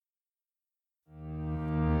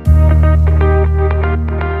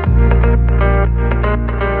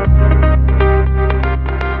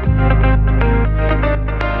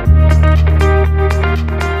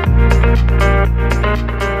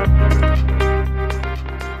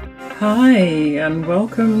Hi, and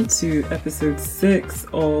welcome to episode 6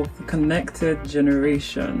 of The Connected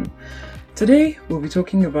Generation. Today, we'll be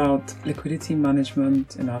talking about liquidity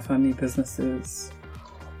management in our family businesses.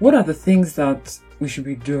 What are the things that we should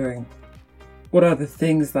be doing? What are the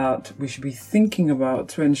things that we should be thinking about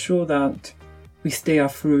to ensure that we stay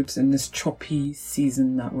afloat in this choppy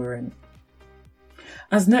season that we're in?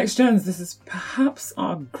 As next gens, this is perhaps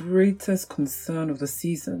our greatest concern of the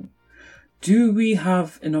season. Do we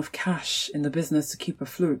have enough cash in the business to keep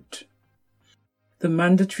afloat? The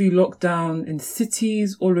mandatory lockdown in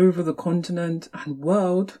cities all over the continent and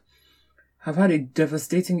world have had a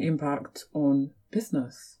devastating impact on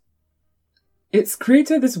business. It's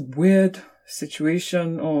created this weird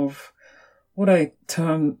situation of what I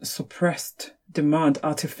term suppressed demand,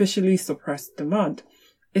 artificially suppressed demand.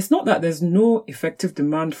 It's not that there's no effective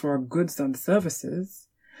demand for our goods and services.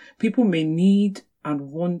 People may need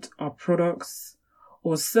and want our products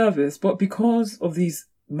or service, but because of these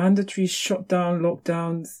mandatory shutdown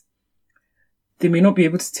lockdowns, they may not be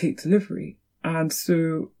able to take delivery. And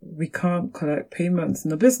so we can't collect payments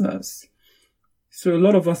in the business. So a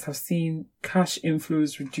lot of us have seen cash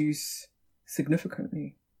inflows reduce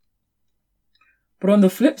significantly. But on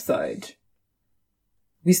the flip side,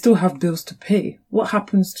 we still have bills to pay. What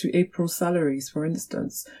happens to April salaries, for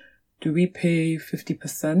instance? Do we pay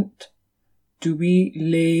 50%? Do we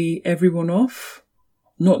lay everyone off,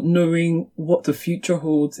 not knowing what the future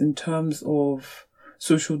holds in terms of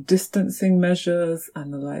social distancing measures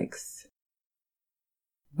and the likes?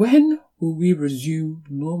 When will we resume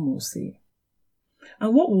normalcy?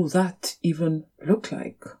 And what will that even look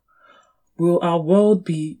like? Will our world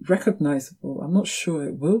be recognizable? I'm not sure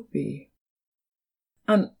it will be.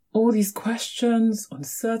 And all these questions,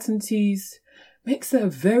 uncertainties, makes it a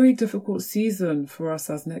very difficult season for us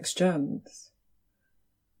as next gens.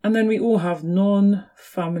 And then we all have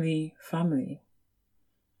non-family family.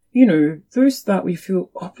 You know, those that we feel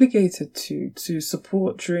obligated to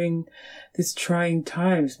support during these trying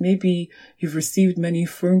times. Maybe you've received many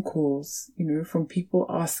phone calls, from people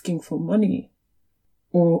asking for money,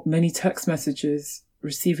 or many text messages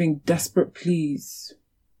receiving desperate pleas.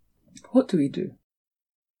 What do we do?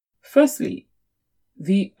 Firstly,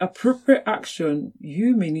 the appropriate action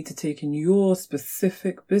you may need to take in your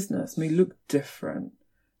specific business may look different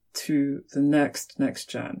to the next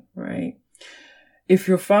gen, right? If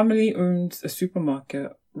your family owns a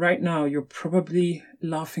supermarket, right now you're probably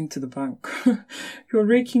laughing to the bank. You're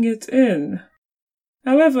raking it in.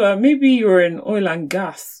 However, maybe you're in oil and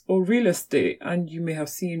gas or real estate and you may have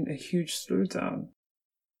seen a huge slowdown.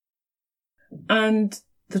 And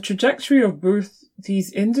the trajectory of both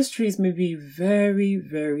these industries may be very,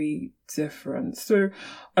 very different. So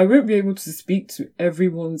I won't be able to speak to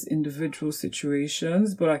everyone's individual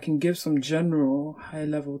situations, but I can give some general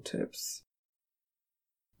high-level tips.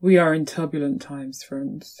 We are in turbulent times,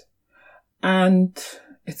 friends, and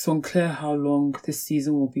it's unclear how long this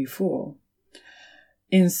season will be for.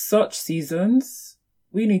 In such seasons,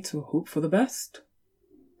 we need to hope for the best,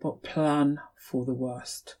 but plan for the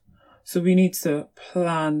worst. So we need to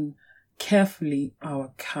plan carefully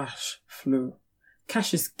our cash flow.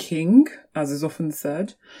 Cash is king, as is often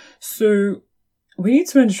said. So we need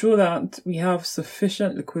to ensure that we have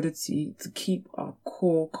sufficient liquidity to keep our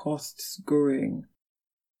core costs going.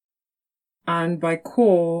 And by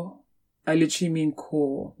core, I literally mean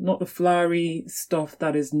core, not the flowery stuff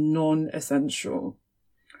that is non-essential.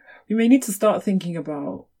 We may need to start thinking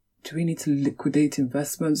about, do we need to liquidate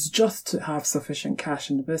investments just to have sufficient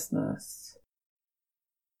cash in the business?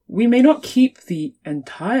 We may not keep the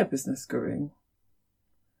entire business going,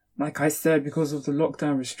 like I said, because of the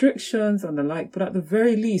lockdown restrictions and the like, but at the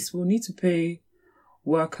very least, we'll need to pay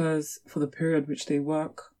workers for the period which they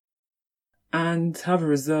work and have a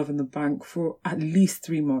reserve in the bank for at least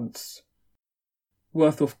 3 months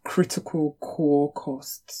worth of critical core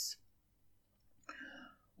costs.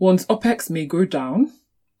 Once OPEX may go down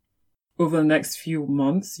over the next few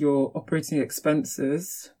months, your operating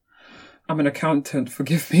expenses, I'm an accountant,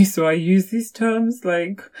 forgive me, so I use these terms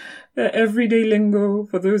like the everyday lingo.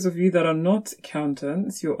 For those of you that are not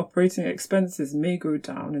accountants, your operating expenses may go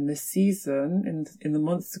down in this season, in the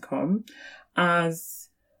months to come, as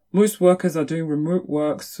most workers are doing remote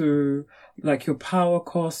work. So like your power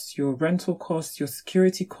costs, your rental costs, your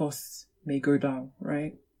security costs may go down,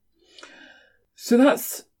 right? So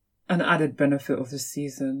that's an added benefit of this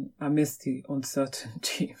season amidst the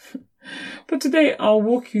uncertainty. But today I'll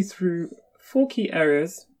walk you through 4 key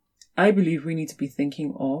areas I believe we need to be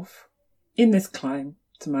thinking of in this climb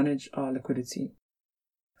to manage our liquidity.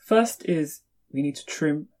 First is we need to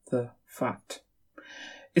trim the fat.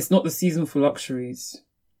 It's not the season for luxuries.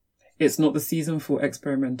 It's not the season for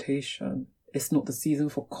experimentation. It's not the season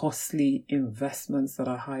for costly investments that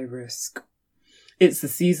are high risk. It's the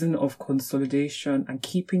season of consolidation and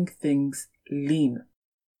keeping things lean.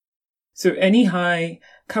 So any high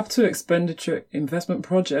capital expenditure investment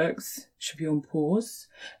projects should be on pause,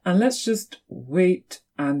 and let's just wait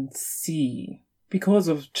and see because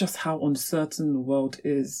of just how uncertain the world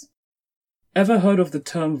is. Ever heard of the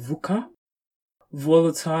term VUCA?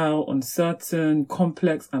 Volatile, uncertain,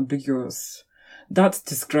 complex, ambiguous. That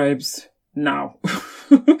describes now.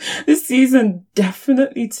 This season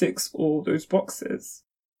definitely ticks all those boxes.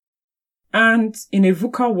 And in a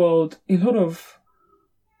VUCA world, a lot of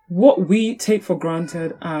what we take for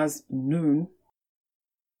granted as known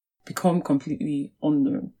become completely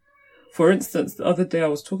unknown. For instance, the other day I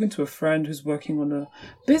was talking to a friend who's working on a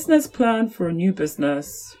business plan for a new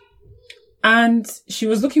business, and she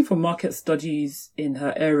was looking for market studies in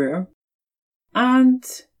her area. And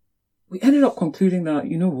we ended up concluding that,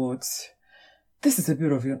 you know what, this is a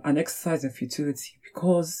bit of an exercise in futility,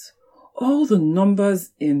 because all the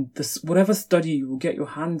numbers in this whatever study you will get your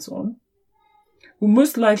hands on will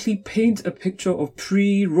most likely paint a picture of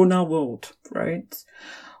pre-Rona world, right?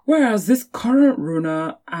 Whereas this current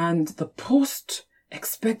Rona and the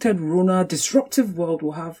post-expected Rona disruptive world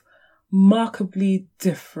will have markedly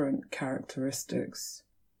different characteristics.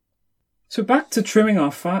 So back to trimming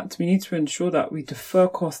our fat, we need to ensure that we defer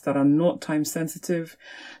costs that are not time sensitive,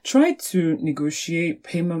 try to negotiate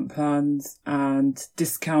payment plans and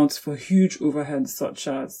discounts for huge overheads such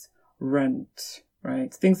as rent,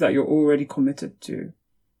 right? Things that you're already committed to.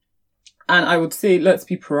 And I would say let's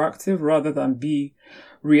be proactive rather than be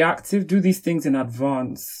reactive. Do these things in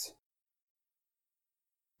advance.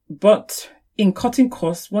 But in cutting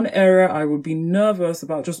costs, one area I would be nervous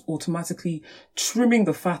about just automatically trimming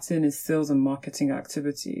the fat in is sales and marketing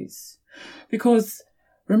activities. Because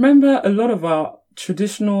remember, a lot of our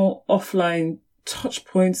traditional offline touch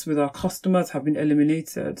points with our customers have been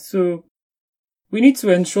eliminated. So we need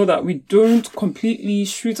to ensure that we don't completely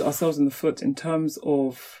shoot ourselves in the foot in terms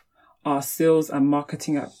of our sales and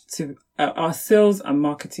marketing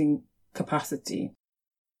capacity,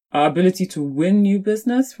 our ability to win new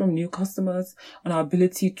business from new customers, and our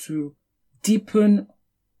ability to deepen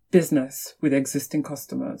business with existing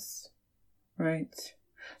customers, right?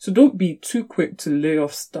 So don't be too quick to lay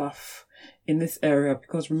off staff in this area,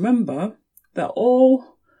 because remember that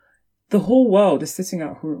the whole world is sitting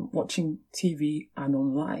at home watching TV and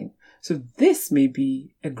online. So this may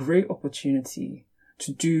be a great opportunity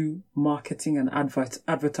to do marketing and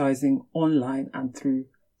advertising online and through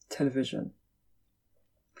television.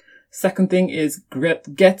 Second thing is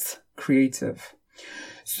get creative.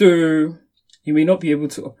 So you may not be able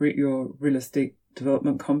to operate your real estate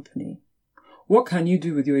development company. What can you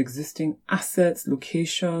do with your existing assets,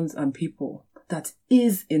 locations, and people that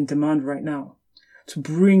is in demand right now to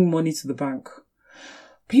bring money to the bank?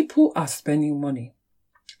 People are spending money,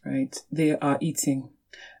 right? They are eating.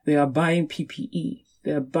 They are buying PPE.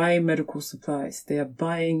 They are buying medical supplies. They are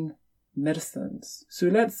buying medicines. So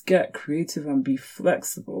let's get creative and be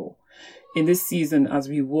flexible in this season as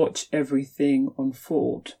we watch everything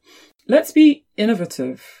unfold. Let's be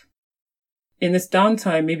innovative. In this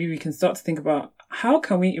downtime, maybe we can start to think about how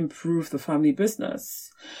can we improve the family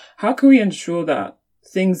business? How can we ensure that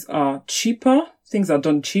things are cheaper, things are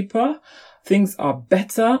done cheaper, things are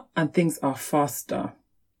better, and things are faster?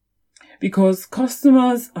 Because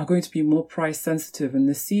customers are going to be more price sensitive in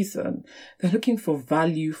this season. They're looking for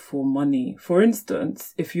value for money. For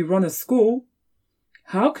instance, if you run a school,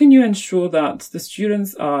 how can you ensure that the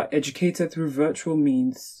students are educated through virtual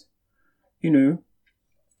means?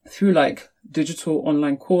 Through like digital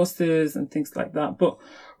online courses and things like that. But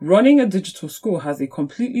running a digital school has a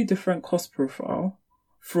completely different cost profile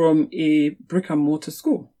from a brick and mortar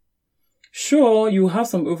school. Sure, you have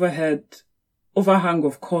some overhang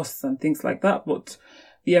of costs and things like that, but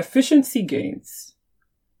the efficiency gains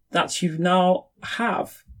that you now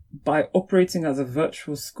have by operating as a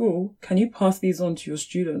virtual school, can you pass these on to your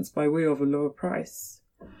students by way of a lower price?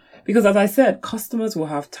 Because as I said, customers will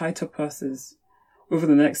have tighter purses over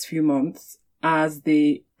the next few months as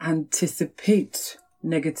they anticipate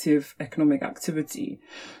negative economic activity.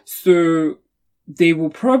 So they will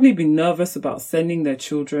probably be nervous about sending their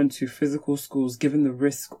children to physical schools given the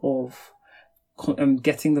risk of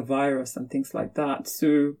getting the virus and things like that.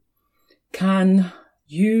 So can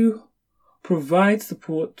you provide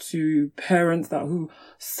support to parents who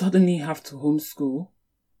suddenly have to homeschool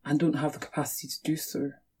and don't have the capacity to do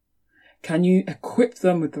so? Can you equip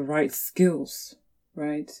them with the right skills,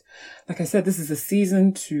 right? Like I said, this is a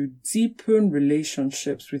season to deepen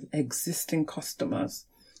relationships with existing customers.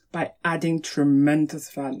 by adding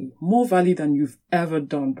tremendous value, more value than you've ever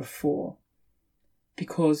done before.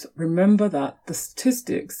 Because remember that the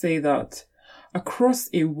statistics say that across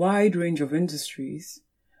a wide range of industries,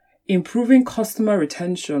 improving customer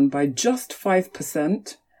retention by just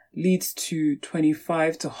 5% leads to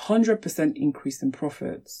 25 to 100% increase in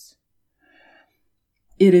profits.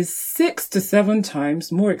 It is 6 to 7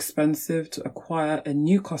 times more expensive to acquire a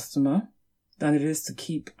new customer than it is to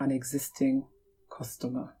keep an existing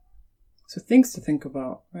customer. So things to think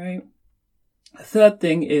about, right? The third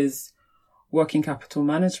thing is working capital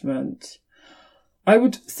management. I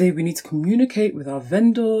would say we need to communicate with our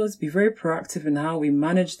vendors, be very proactive in how we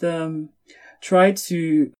manage them, try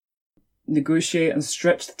to negotiate and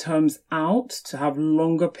stretch the terms out to have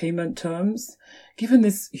longer payment terms, given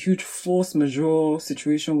this huge force majeure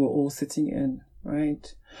situation we're all sitting in,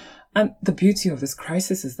 right? And the beauty of this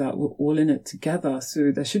crisis is that we're all in it together,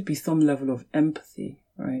 so there should be some level of empathy,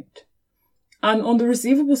 right? And on the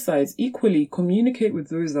receivable side, equally, communicate with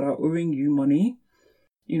those that are owing you money.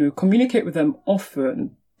 Communicate with them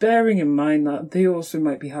often, bearing in mind that they also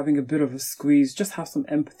might be having a bit of a squeeze. Just have some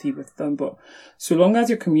empathy with them. But so long as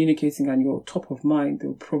you're communicating and you're top of mind,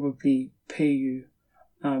 they'll probably pay you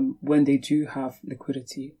when they do have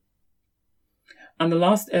liquidity. And the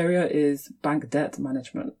last area is bank debt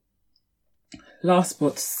management. Last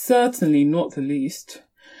but certainly not the least,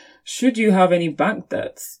 should you have any bank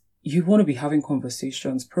debts, you want to be having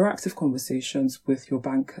conversations, proactive conversations with your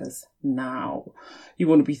bankers now. You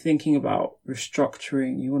want to be thinking about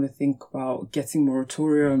restructuring. You want to think about getting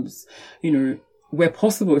moratoriums, where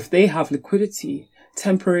possible, if they have liquidity,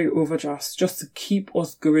 temporary overdrafts, just to keep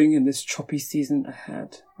us going in this choppy season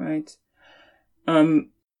ahead, right?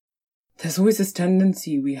 There's always this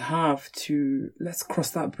tendency we have to, let's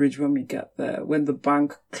cross that bridge when we get there. When the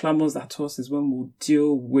bank clamors at us is when we'll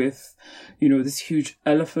deal with, this huge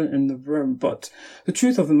elephant in the room. But the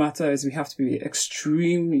truth of the matter is we have to be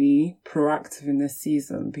extremely proactive in this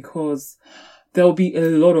season, because there'll be a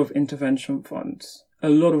lot of intervention funds, a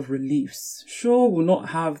lot of reliefs. Sure, we'll not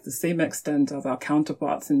have the same extent as our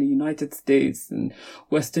counterparts in the United States and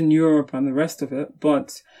Western Europe and the rest of it,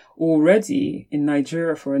 but already in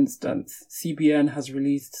Nigeria, for instance, CBN has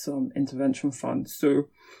released some intervention funds. So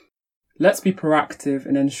let's be proactive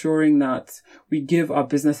in ensuring that we give our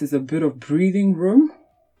businesses a bit of breathing room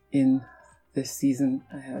in this season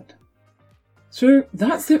ahead. So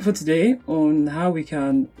that's it for today on how we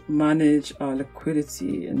can manage our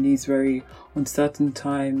liquidity in these very uncertain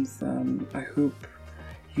times. I hope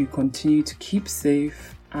you continue to keep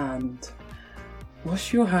safe and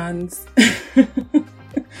wash your hands.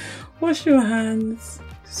 Wash your hands,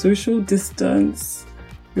 social distance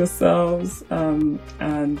yourselves,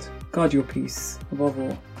 and guard your peace. Above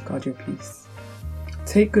all, guard your peace.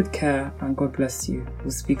 Take good care and God bless you.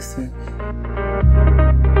 We'll speak soon.